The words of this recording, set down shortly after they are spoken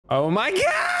Oh my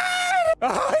God!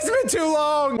 Oh, it's been too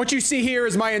long. What you see here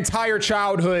is my entire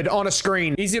childhood on a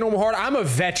screen. Easy, normal, hard. I'm a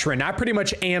veteran. I pretty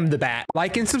much am the Bat.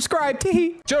 Like and subscribe.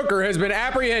 Tee. Joker has been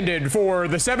apprehended for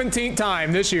the 17th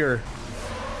time this year.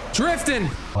 Drifting.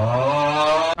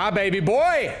 Ah, baby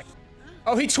boy.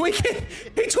 Oh, he tweaking.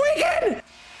 He tweaking.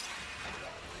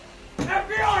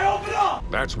 FBI, open up!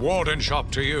 That's Warden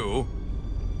Shop to you.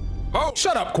 Oh!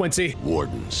 Shut up, Quincy.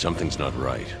 Warden, something's not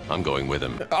right. I'm going with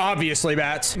him. Obviously,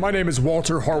 Bats. My name is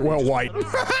Walter Hartwell White.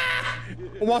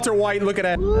 Walter White, look at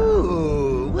that.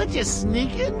 Ooh, would you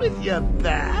sneak in with your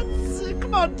bats?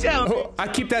 Come on, tell me. Oh, I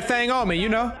keep that thing on me, you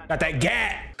know. Got that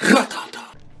gat.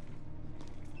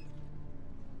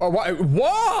 Oh,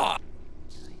 what?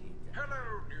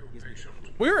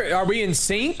 Are we in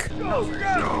sync? Go!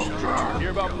 Hear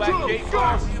about Blackgate,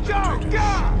 boss? Go!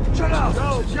 Shut up!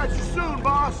 No, catch you soon,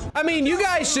 boss! I mean, you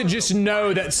guys should just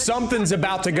know that something's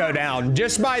about to go down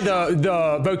just by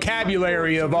the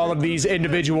vocabulary of all of these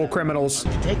individual criminals.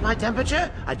 Take my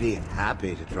temperature? I'd be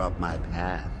happy to drop my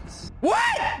pants. What?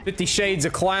 50 Shades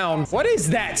of Clown. What is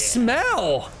that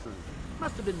smell?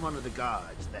 Must have been one of the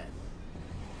guards then.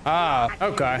 Ah,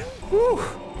 okay. Whew.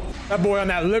 That boy on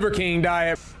that Liver King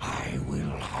diet. I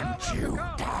will hunt you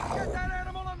down.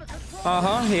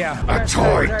 Yeah. A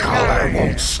toy collar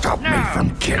won't stop me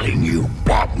from killing you,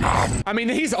 Batman. I mean,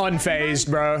 he's unfazed,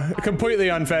 bro. Completely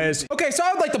unfazed. Okay, so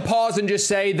I would like to pause and just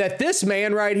say that this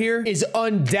man right here is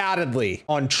undoubtedly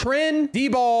on Tren,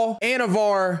 D-Ball,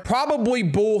 Anavar, probably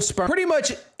Bull Sperm, pretty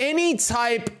much any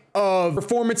type of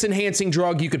performance-enhancing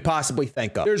drug you could possibly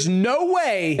think of. There's no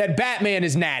way that Batman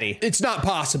is natty. It's not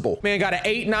possible. Man got an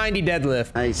 890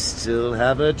 deadlift. I still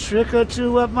have a trick or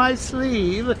two up my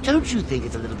sleeve. Don't you think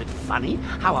it's a little bit funny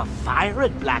how a fire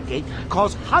at Blackgate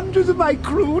caused hundreds of my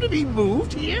crew to be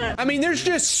moved here? I mean, there's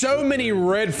just so many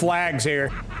red flags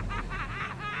here.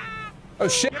 Oh,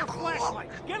 shit. Get a flashlight!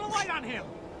 Get a light on him!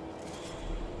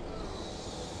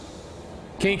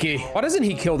 Kinky. Why doesn't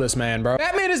he kill this man, bro?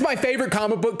 Batman is my favorite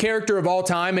comic book character of all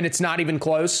time, and it's not even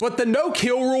close. But the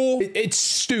no-kill rule, it's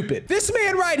stupid. This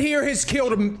man right here has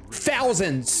killed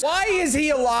thousands. Why is he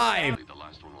alive? The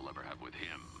last one we'll ever have with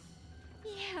him.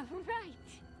 Yeah, right.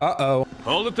 Uh-oh.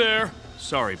 Hold it there.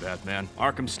 Sorry, Batman.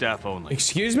 Arkham staff only.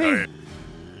 Excuse me?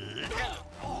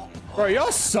 Bro,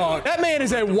 y'all suck. That man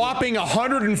is a whopping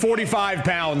 145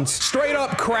 pounds. Straight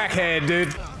up crackhead,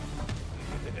 dude.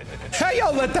 How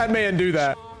y'all let that man do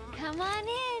that? Come on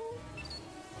in.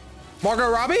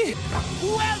 Margot Robbie?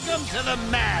 Welcome to the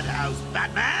madhouse,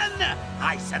 Batman!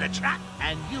 I set a trap,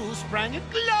 and you sprang it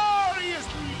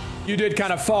gloriously! You did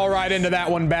kind of fall right into that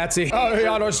one, Batsy. Oh,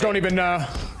 y'all just don't even know.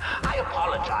 I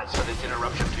apologize for this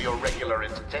interruption to your regular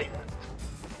entertainment.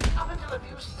 Up until a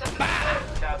few seconds ago,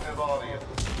 captive audience.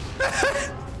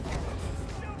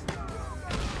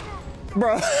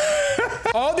 Bro,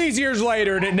 all these years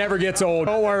later and it never gets old.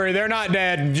 Don't worry, they're not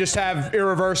dead. Just have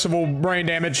irreversible brain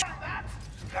damage.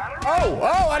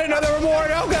 Oh, I didn't know there were more.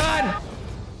 Oh, God.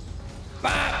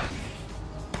 Bop.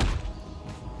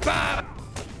 Bop.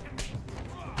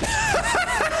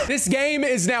 This game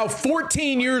is now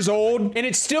 14 years old, and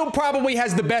it still probably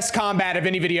has the best combat of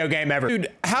any video game ever. Dude,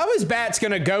 how is Bats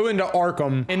gonna go into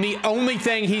Arkham, and the only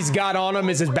thing he's got on him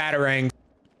is his Batarang?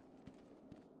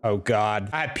 Oh, God.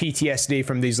 I have PTSD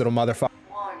from these little motherfuckers.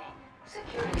 Warning.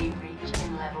 Security breach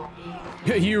in level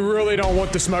E. You really don't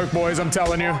want the smoke, boys, I'm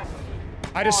telling you.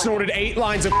 I just snorted 8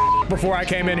 lines of before I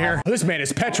came in here. This man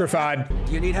is petrified.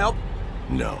 Do you need help?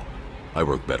 No, I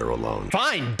work better alone.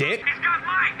 Fine, dick. He's got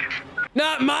Mike!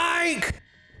 Not Mike!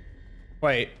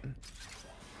 Wait.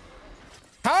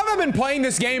 How have I been playing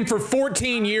this game for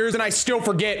 14 years and I still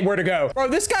forget where to go? Bro,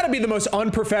 this gotta be the most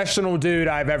unprofessional dude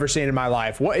I've ever seen in my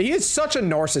life. What? He is such a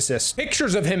narcissist.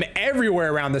 Pictures of him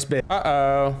everywhere around this bit.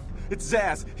 Uh-oh. It's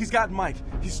Zaz. He's got Mike.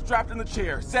 He's strapped in the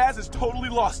chair. Zaz has totally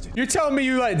lost it. You're telling me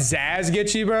you let Zaz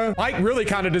get you, bro? Mike really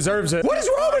kind of deserves it. What is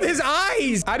wrong with his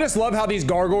eyes? I just love how these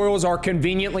gargoyles are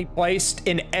conveniently placed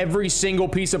in every single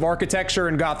piece of architecture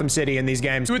in Gotham City in these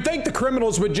games. You would think the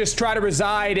criminals would just try to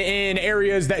reside in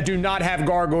areas that do not have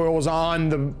gargoyles on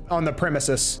the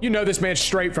premises. You know this man's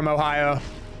straight from Ohio.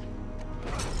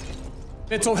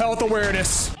 Mental health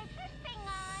awareness.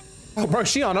 Oh, bro,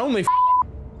 she on only.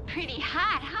 Pretty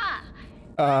hot, huh?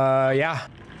 Yeah.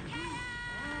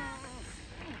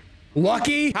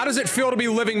 Lucky? How does it feel to be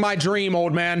living my dream,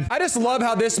 old man? I just love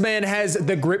how this man has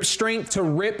the grip strength to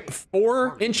rip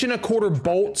 4 1/4 inch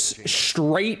bolts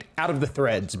straight out of the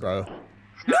threads, bro.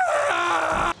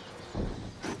 Ah!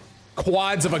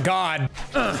 Quads of a god.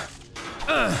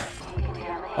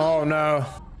 Oh no.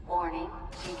 Warning.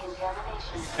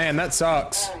 Decontamination. Man, that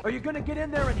sucks. Are you gonna get in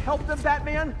there and help them,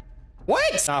 Batman?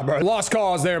 What? Nah, bro. Lost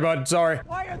cause there, bud. Sorry.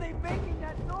 Why are they making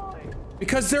that noise?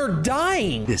 Because they're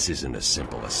dying. This isn't a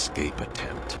simple escape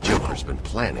attempt. Joker's been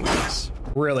planning this.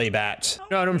 Really, Bat.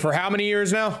 Known him for how many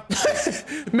years now?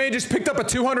 Man just picked up a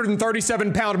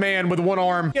 237-pound man with one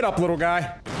arm. Get up, little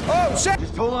guy. Oh, shit.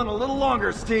 Just hold on a little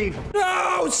longer, Steve.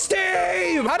 No,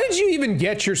 Steve! How did you even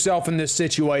get yourself in this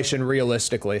situation,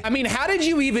 realistically? I mean, how did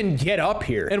you even get up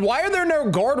here? And why are there no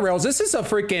guardrails? This is a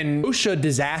freaking OSHA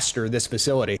disaster, this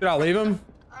facility. Should I leave him?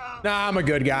 Nah, I'm a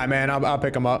good guy, man. I'll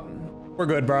pick him up. We're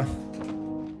good, bro.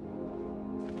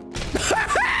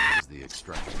 The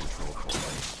extraction control point.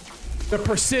 The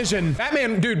precision.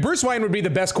 Batman, dude, Bruce Wayne would be the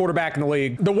best quarterback in the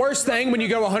league. The worst thing when you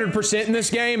go 100% in this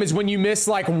game is when you miss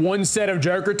like one set of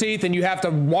Joker teeth and you have to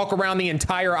walk around the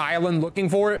entire island looking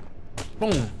for it.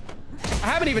 Boom. I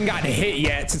haven't even gotten hit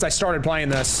yet since I started playing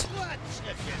this.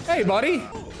 Hey, buddy.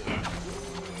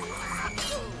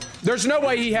 There's no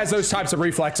way he has those types of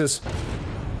reflexes.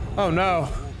 Oh, no.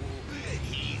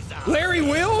 Larry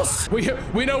Wheels?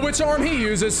 We know which arm he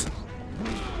uses.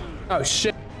 Oh,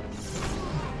 shit.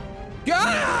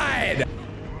 God!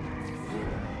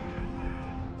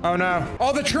 Oh no.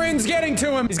 Oh, the trend's getting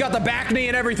to him. He's got the back knee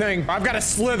and everything. I've got a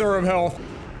slither of health.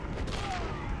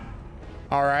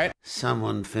 All right.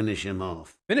 Someone finish him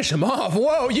off. Finish him off?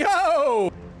 Whoa,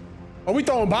 yo! Are we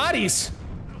throwing bodies?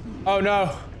 Oh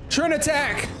no. Trend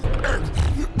attack.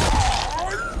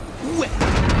 Well,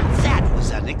 that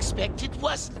was unexpected,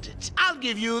 wasn't it? I'll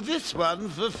give you this one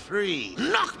for free.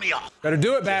 Knock me off. Better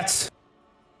do it, Bats.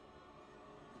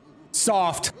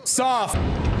 Soft. Soft.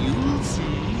 You'll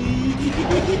see. Get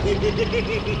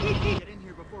in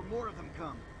here before more of them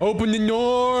come. Open the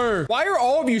door. Why are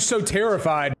all of you so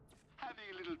terrified? Having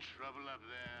a little trouble up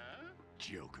there?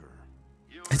 Joker.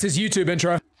 It's his YouTube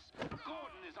intro.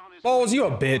 Balls, you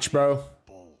a bitch, bro.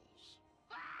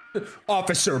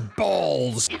 Officer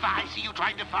Balls. If I see you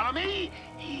trying to follow me,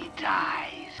 he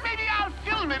dies. Maybe I'll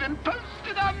film it and post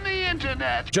it on the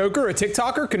internet. Joker, a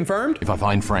TikToker, confirmed? If I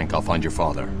find Frank, I'll find your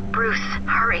father. Bruce,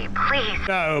 hurry, please.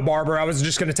 No, Barbara, I was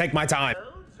just gonna take my time.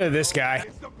 This guy.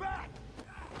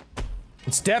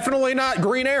 It's definitely not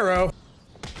Green Arrow.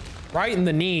 Right in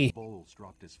the knee. Bowles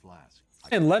dropped his flask.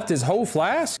 And left his whole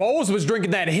flask? Bowles was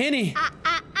drinking that Henny.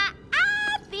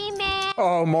 Female.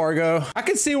 Oh, Margot. I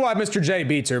can see why Mr. J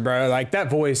beats her, bro. Like, that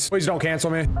voice. Please don't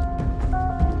cancel me.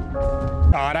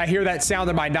 God, I hear that sound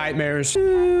in my nightmares. I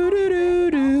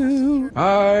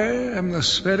am the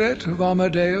spirit of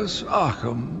Amadeus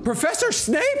Arkham. Professor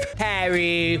Snape?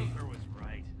 Harry.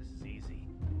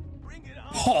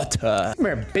 Potter. Come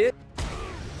here, bitch.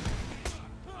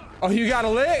 Oh, you got a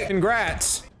lick?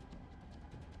 Congrats.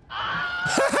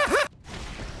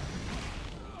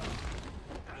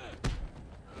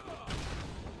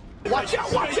 Watch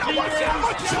out, watch out, watch out,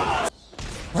 watch out!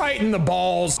 Right in the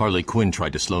balls. Harley Quinn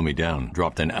tried to slow me down,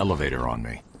 dropped an elevator on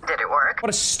me. Did it work? What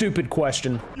a stupid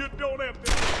question. You don't have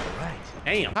to. Right.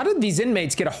 Damn. How did these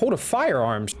inmates get a hold of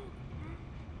firearms?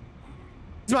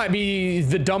 This might be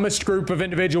the dumbest group of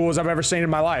individuals I've ever seen in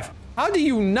my life. How do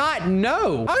you not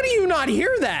know? How do you not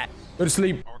hear that? Go to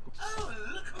sleep. Oh,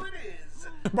 look who it is.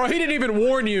 Bro, he didn't even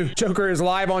warn you. Joker is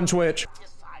live on Twitch.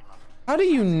 How do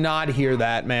you not hear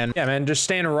that, man? Yeah, man, just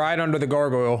stand right under the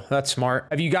gargoyle. That's smart.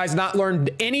 Have you guys not learned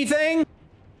anything?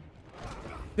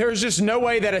 There's just no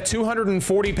way that a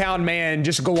 240-pound man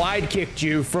just glide kicked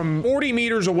you from 40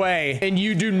 meters away and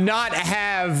you do not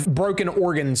have broken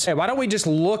organs. Hey, why don't we just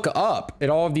look up at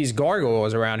all of these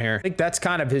gargoyles around here? I think that's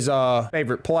kind of his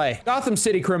favorite play. Gotham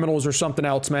City Criminals or something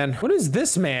else, man. What is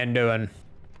this man doing?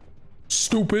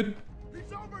 Stupid.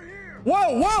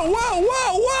 Whoa, whoa, whoa,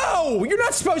 whoa, whoa! You're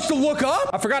not supposed to look up.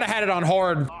 I forgot I had it on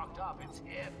hard.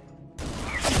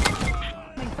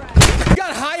 You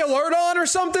got high alert on or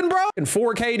something, bro? And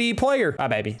 4KD player. Bye,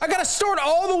 baby. I gotta start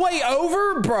all the way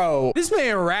over, bro. This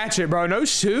man ratchet, bro. No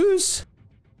shoes.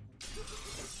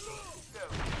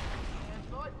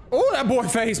 Oh, that boy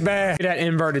face bad. That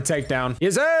inverted takedown.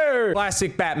 Yes, sir.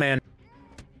 Classic Batman.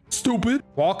 Stupid.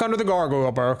 Walk under the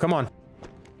gargoyle, bro. Come on.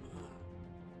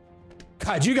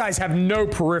 God, you guys have no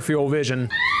peripheral vision.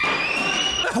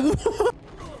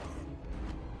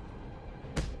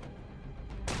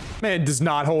 Man does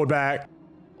not hold back.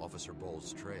 Officer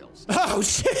Bowles trails. Oh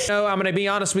shit! No, I'm gonna be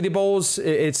honest with you, Bowles.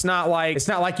 It's not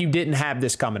like you didn't have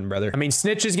this coming, brother. I mean,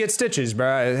 snitches get stitches,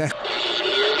 bro.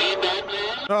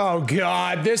 Oh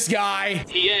God, this guy.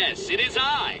 Yes, it is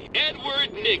I,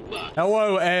 Edward Nigma.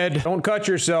 Hello, Ed. Don't cut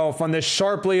yourself on this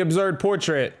sharply absurd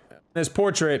portrait. This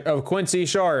portrait of Quincy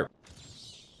Sharp.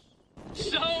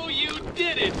 So you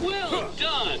did it. Well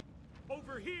done.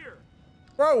 Over here.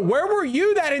 Bro, where were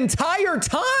you that entire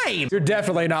time? You're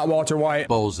definitely not Walter White.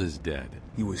 Bowles is dead.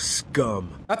 You was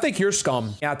scum. I think you're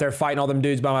scum. Out there fighting all them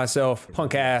dudes by myself.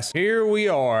 Punk ass. Here we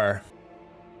are.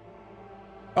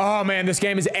 Oh man, this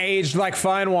game is aged like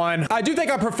fine wine. I do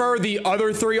think I prefer the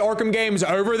other 3 Arkham games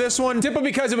over this one, simply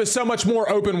because it was so much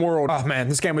more open world. Oh man,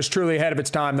 this game was truly ahead of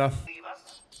its time though.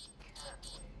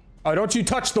 Oh, don't you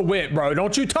touch the whip, bro.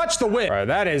 Don't you touch the whip. Bro,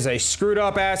 that is a screwed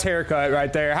up ass haircut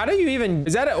right there. How do you even,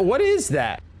 is that, what is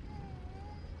that?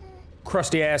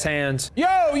 Crusty ass hands.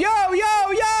 Yo, yo,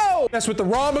 yo, yo! That's with the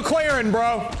wrong McLaren,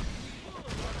 bro.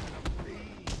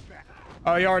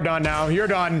 Oh, you're done now. You're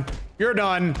done. You're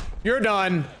done. You're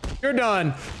done. You're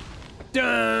done.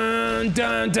 Dun,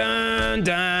 dun, dun,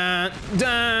 dun,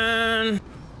 dun.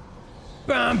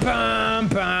 Bum, bum,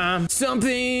 bum.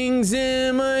 Something's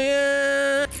in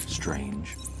my eye.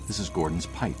 Strange. This is Gordon's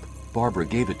pipe. Barbara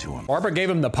gave it to him. Barbara gave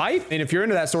him the pipe? And if you're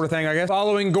into that sort of thing, I guess.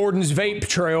 Following Gordon's vape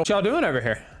trail. What y'all doing over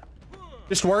here?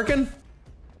 Just working?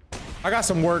 I got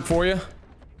some work for you.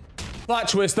 Plot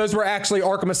twist, those were actually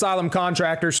Arkham Asylum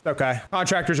contractors. Okay,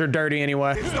 contractors are dirty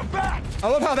anyway. I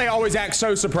love how they always act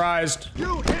so surprised.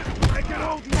 You hit like an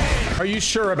old man. Are you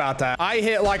sure about that? I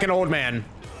hit like an old man.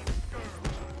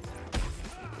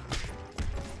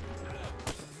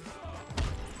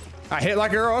 I hit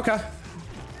like a girl, okay.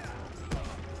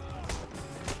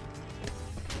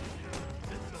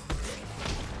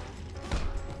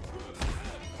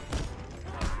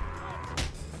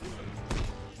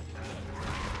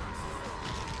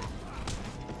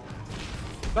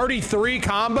 $33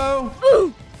 combo?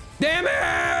 Ooh. Damn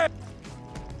it!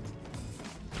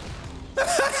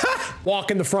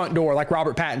 Walk in the front door like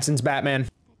Robert Pattinson's Batman.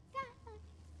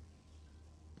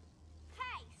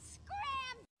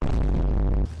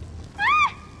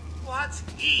 What's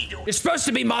he doing? You're supposed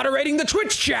to be moderating the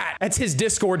Twitch chat. That's his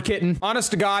Discord kitten.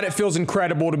 Honest to God, it feels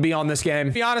incredible to be on this game.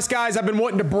 To be honest, guys, I've been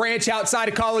wanting to branch outside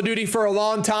of Call of Duty for a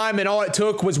long time, and all it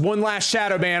took was one last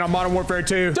shadow ban on Modern Warfare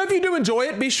 2. So if you do enjoy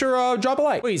it, be sure drop a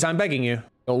like. Please, I'm begging you.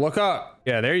 Don't look up.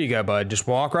 Yeah, there you go, bud. Just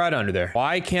walk right under there.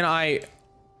 Why can't I?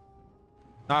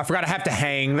 Oh, I forgot I have to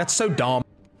hang. That's so dumb.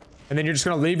 And then you're just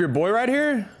gonna leave your boy right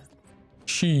here?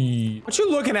 Gee. What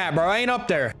you looking at, bro? I ain't up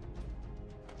there.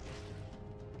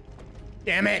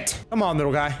 Damn it. Come on,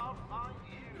 little guy.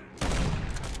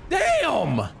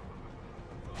 Damn! That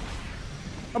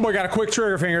boy got a quick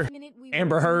trigger finger.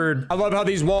 Amber Heard. I love how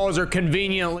these walls are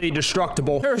conveniently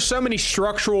destructible. There are so many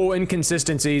structural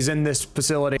inconsistencies in this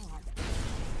facility.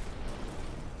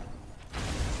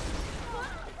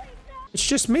 It's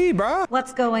just me, bro.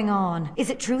 What's going on?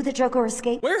 Is it true the Joker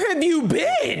escaped? Where have you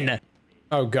been?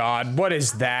 Oh God, what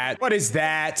is that? What is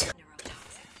that?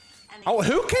 Oh,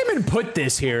 who came and put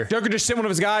this here? Joker just sent one of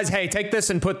his guys. Hey, take this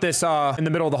and put this in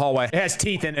the middle of the hallway. It has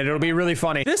teeth in it. It'll be really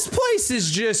funny. This place is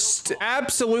just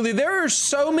absolutely, there are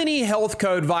so many health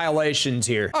code violations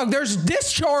here. Oh, there's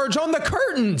discharge on the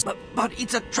curtains. But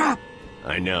it's a trap.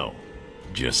 I know.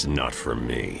 Just not for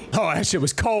me. Oh, that shit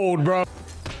was cold, bro.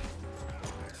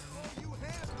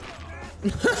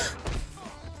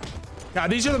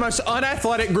 God, these are the most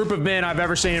unathletic group of men I've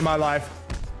ever seen in my life.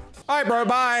 All right, bro,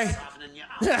 bye.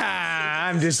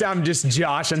 I'm just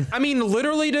joshing. I mean,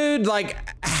 literally, dude, like,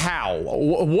 how?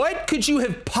 What could you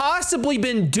have possibly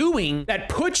been doing that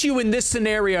puts you in this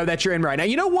scenario that you're in right now?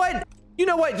 You know what? You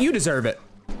know what? You deserve it.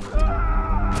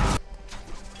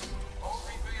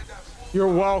 You're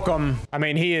welcome. I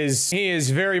mean, he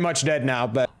is very much dead now,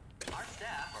 but. Our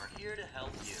staff are here to help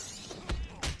you.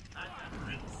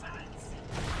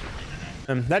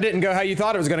 That didn't go how you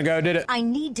thought it was gonna go, did it? I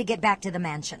need to get back to the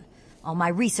mansion. All my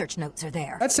research notes are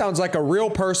there. That sounds like a real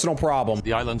personal problem.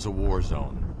 The island's a war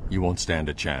zone. You won't stand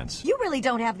a chance. You really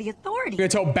don't have the authority. You're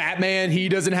gonna tell Batman he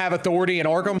doesn't have authority in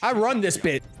Arkham? I run this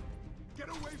bit. Get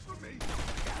away from me.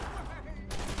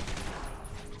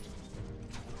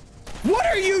 What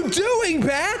are you doing,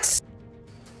 Bats?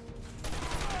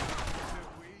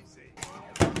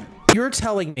 You're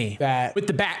telling me that with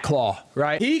the bat claw,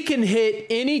 right? He can hit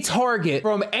any target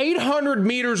from 800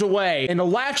 meters away and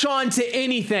latch on to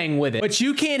anything with it. But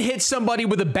you can't hit somebody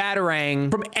with a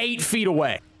batarang from 8 feet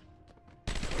away.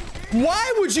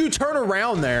 Why would you turn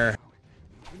around there?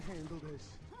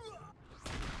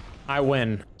 I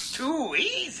win. Too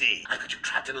easy. I got you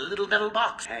trapped in a little metal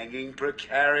box, hanging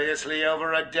precariously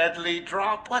over a deadly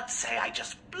drop. What say I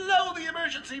just blow the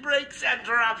emergency brakes and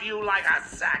drop you like a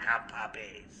sack of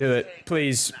puppies? Do it.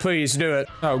 Please, please do it.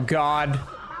 Oh, God.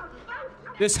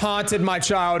 This haunted my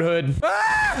childhood.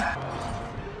 Ah!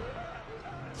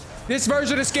 This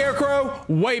version of Scarecrow,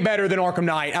 way better than Arkham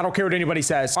Knight. I don't care what anybody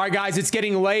says. All right, guys, it's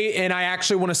getting late, and I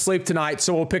actually want to sleep tonight,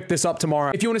 so we'll pick this up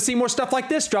tomorrow. If you want to see more stuff like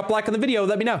this, drop a like on the video.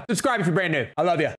 Let me know. Subscribe if you're brand new. I love you.